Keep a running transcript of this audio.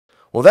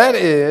Well, that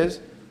is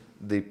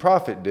the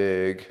Profit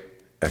Dig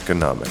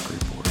Economic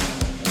Report.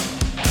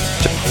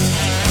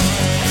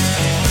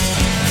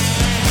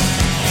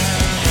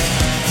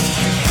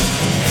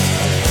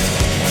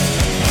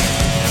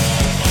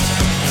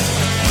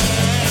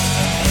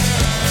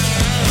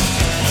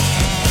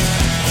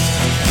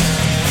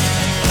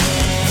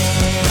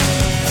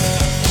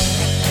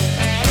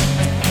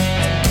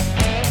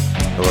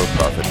 Hello,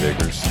 Profit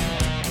Diggers.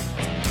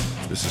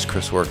 This is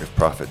Chris Work of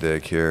Profit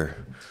Dig here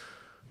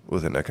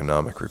with an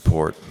economic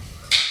report.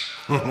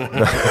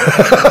 I'm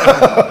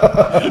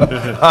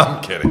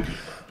kidding.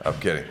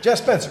 Jeff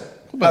Spencer,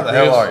 how the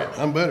hell are you?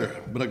 I'm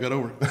better, but I got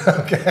over it.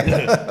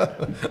 Okay.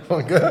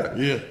 Well, good.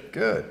 Yeah.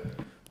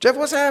 Good. Jeff,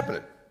 what's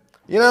happening?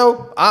 You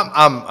know,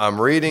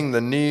 I'm reading the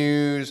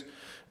news.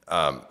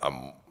 I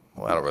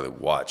don't really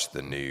watch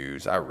the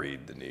news. I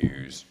read the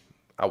news.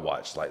 I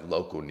watch like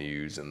local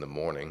news in the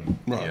morning.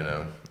 Right. You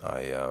know,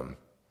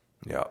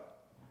 yeah.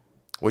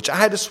 Which I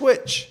had to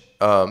switch.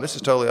 This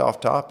is totally off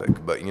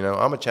topic, but you know,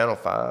 I'm a Channel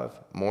 5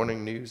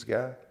 morning news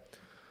guy.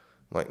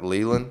 Like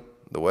Leland,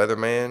 the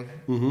weatherman.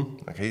 Mm-hmm.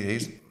 Like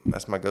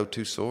that's my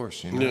go-to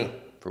source, you know,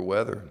 for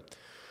weather.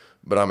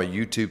 But I'm a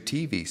YouTube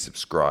TV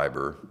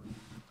subscriber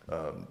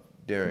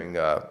during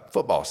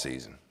football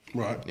season.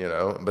 Right. You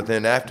know, but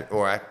then after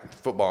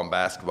football and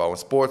basketball, when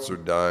sports are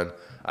done,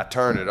 I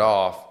turn it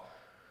off.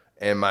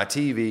 And my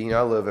TV, you know,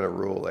 I live in a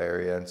rural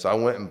area, and so I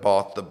went and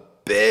bought the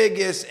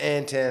biggest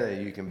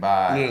antenna you can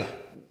buy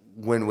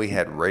when we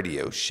had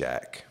Radio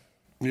Shack,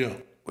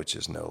 which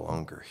is no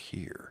longer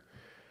here,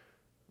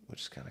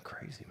 which is kind of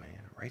crazy,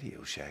 man.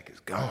 Radio Shack is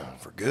gone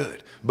for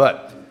good.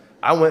 But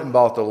I went and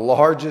bought the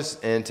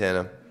largest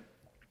antenna,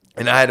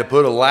 and I had to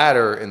put a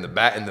ladder in the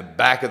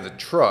back of the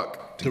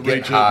truck to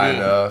get high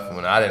enough.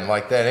 When I didn't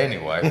like that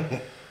anyway,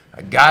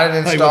 I got it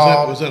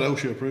installed. Hey, was that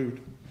OSHA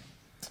approved?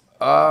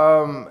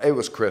 It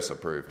was Chris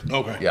approved.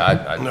 Okay. Yeah,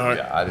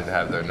 I didn't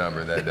have their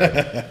number that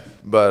day.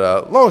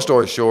 But long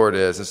story short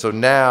is, and so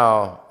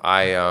now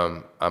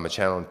I'm a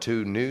Channel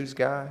 2 news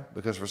guy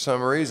because for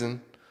some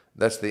reason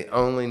that's the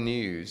only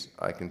news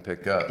I can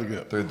pick up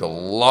through the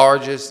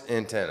largest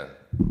antenna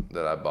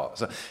that I bought.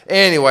 So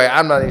anyway,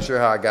 I'm not even sure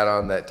how I got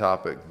on that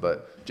topic,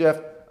 but Jeff,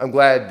 I'm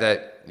glad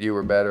that you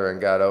were better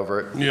and got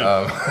over it.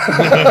 Yeah.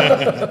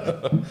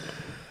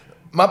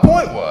 My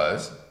point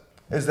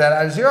is that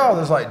I hear all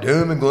this like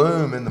doom and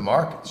gloom in the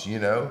markets, you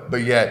know,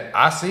 but yet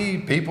I see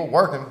people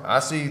working. I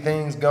see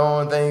things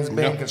going, things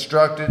being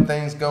constructed,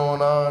 things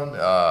going on.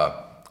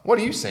 What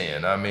are you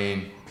seeing? I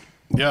mean,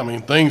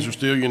 things are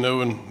still, you know,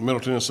 in Middle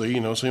Tennessee,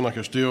 you know, seem like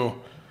they're still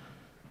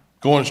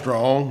going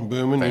strong,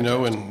 booming,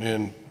 fantastic. You know,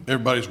 and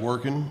everybody's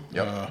working.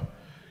 Yep.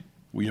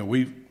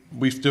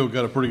 We've still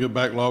got a pretty good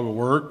backlog of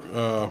work,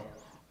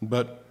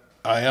 but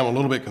I am a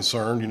little bit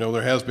concerned. You know,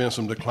 there has been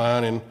some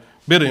decline in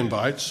bid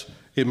invites.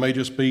 It may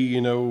just be, you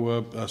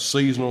know, a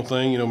seasonal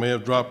thing, you know, may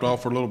have dropped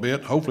off for a little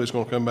bit. Hopefully it's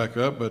going to come back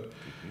up. But,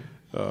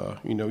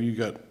 you know,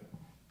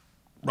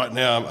 right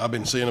now I've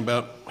been seeing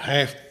about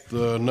half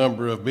the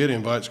number of bid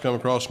invites come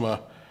across my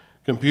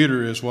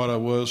computer is what I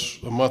was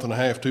a month and a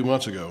half, 2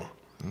 months ago.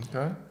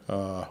 Okay.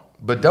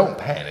 But don't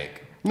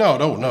panic. No,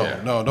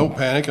 don't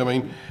panic. I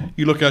mean,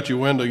 you look out your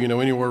window, you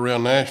know, anywhere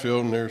around Nashville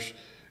and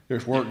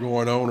there's work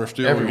going on. There's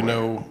still, everywhere. You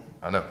know,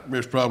 I know.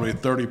 There's probably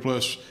 30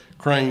 plus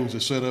cranes that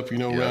set up, you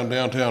know, around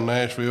downtown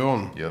Nashville.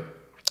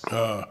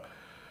 And,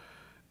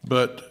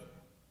 but,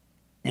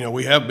 you know,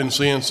 we have been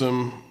seeing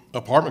some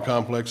apartment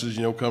complexes,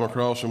 you know, come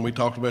across, and we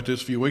talked about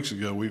this a few weeks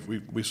ago.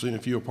 We've seen a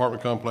few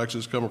apartment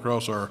complexes come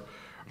across our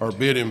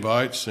bid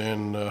invites,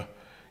 and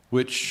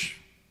which,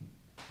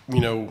 you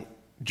know,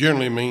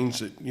 generally means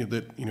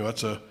that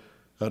that's a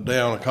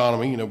down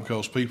economy, you know,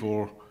 because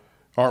people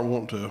aren't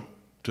wanting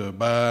to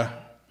buy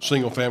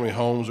single-family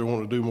homes. They're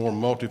wanting to do more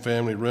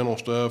multifamily rental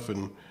stuff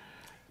and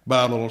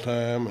buy a little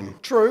time.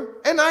 And true,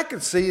 and I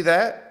could see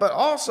that, but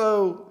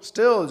also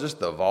still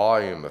just the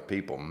volume of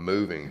people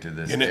moving to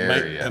this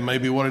area. That may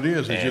be what it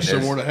is. It's just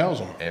somewhere to house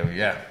them. And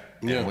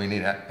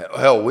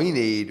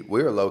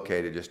we're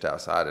located just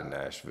outside of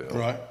Nashville.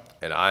 Right.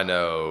 And I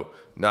know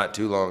not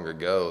too long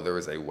ago there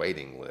was a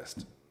waiting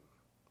list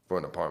for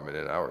an apartment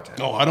in our town.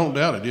 Oh, I don't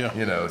doubt it, yeah.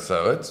 You know,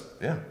 so it's,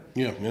 Yeah,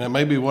 and that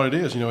may be what it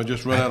is. You know, it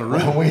just run out of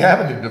room. Well, we have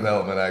a new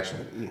development,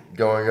 actually,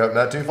 going up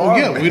not too far. Oh,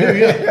 yeah, we do,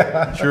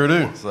 yeah. Sure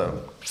do.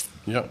 So,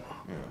 yeah.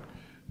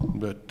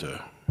 But,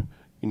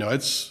 you know,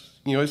 it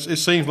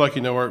seems like,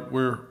 you know,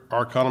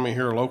 our economy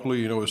here locally,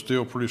 you know, is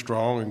still pretty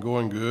strong and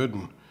going good.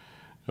 And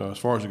as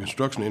far as the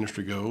construction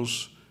industry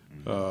goes,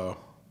 you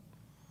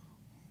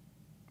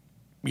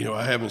know,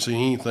 I haven't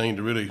seen anything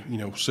to really, you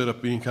know, set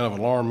up any kind of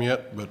alarm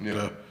yet. But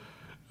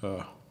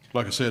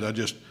like I said, I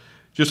just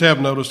have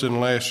noticed in the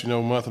last, you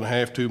know, month and a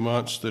half, 2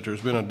 months that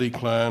there's been a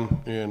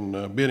decline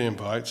in bid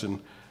invites,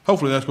 and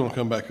hopefully that's going to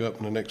come back up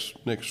in the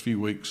next few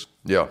weeks.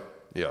 Yeah.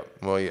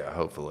 Well, yeah,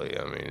 hopefully.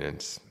 I mean,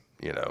 it's,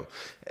 you know,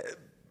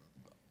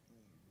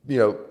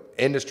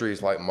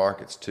 industries like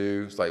markets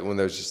too. It's like when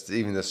there's just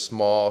even this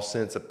small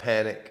sense of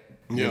panic,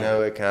 You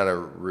know, it kind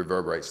of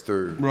reverberates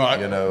through, Right.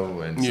 You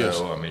know, and Yes.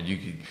 so, I mean,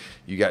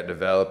 you got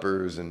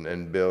developers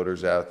and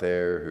builders out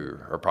there who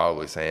are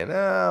probably saying,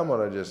 I'm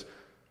going to just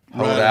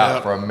hold Ride it out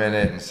out. for a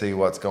minute and see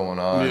what's going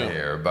on Yeah.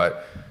 here.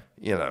 But,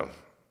 you know,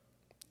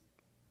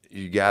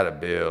 you got to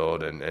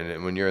build, and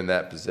when you're in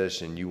that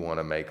position, you want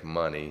to make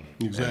money.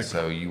 Exactly. And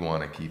so you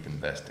want to keep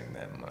investing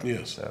that money.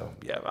 Yes. So,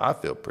 yeah, I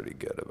feel pretty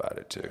good about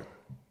it, too.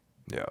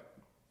 Yeah.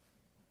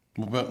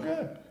 What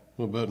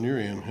about in your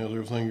end? How's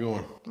everything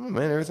going? Oh,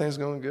 man, everything's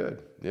going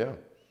good. Yeah.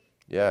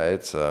 Yeah,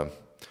 it's,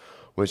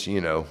 which,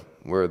 you know,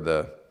 we're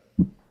the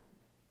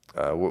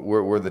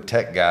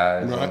tech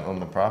guys Right. on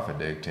the Profit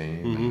Dig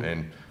team,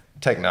 and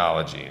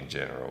technology in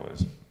general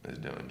is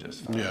doing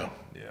just fine. Yeah.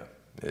 Yeah.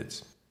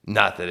 It's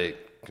not that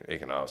it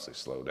can obviously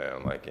slow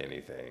down like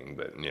anything,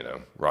 but, you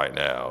know, right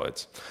now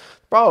it's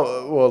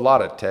probably, well, a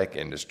lot of tech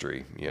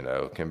industry, you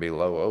know, can be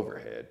low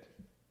overhead.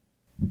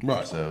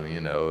 Right. So, you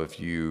know, if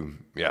you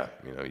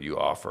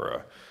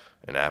offer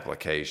an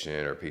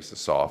application or a piece of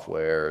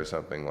software or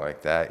something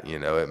like that, you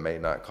know, it may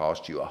not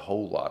cost you a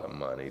whole lot of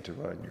money to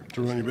run your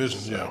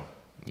business, yeah.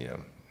 You know,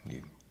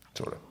 you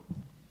sort of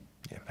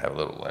have a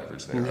little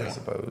leverage there, I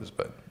suppose.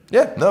 But,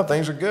 yeah, no,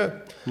 things are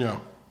good. Yeah.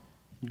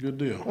 Good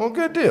deal. Well,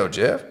 good deal,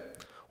 Jeff.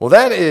 Well,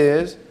 that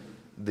is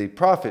the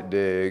Profit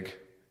Dig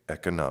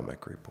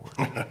Economic Report.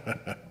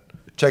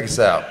 Check us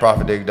out,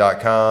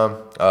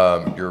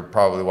 profitdig.com. You're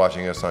probably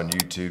watching us on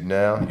YouTube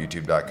now,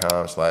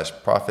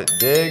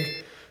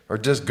 youtube.com/profitdig, or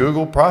just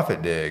Google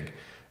Profit Dig.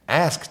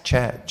 Ask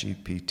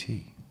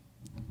ChatGPT.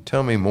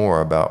 Tell me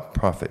more about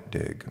Profit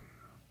Dig.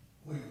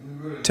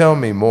 Tell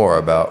me more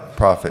about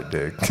Profit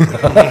Dig.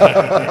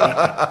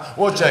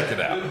 We'll check it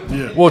out.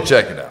 Yeah. We'll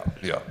check it out.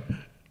 Yeah.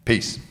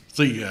 Peace.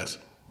 See you guys.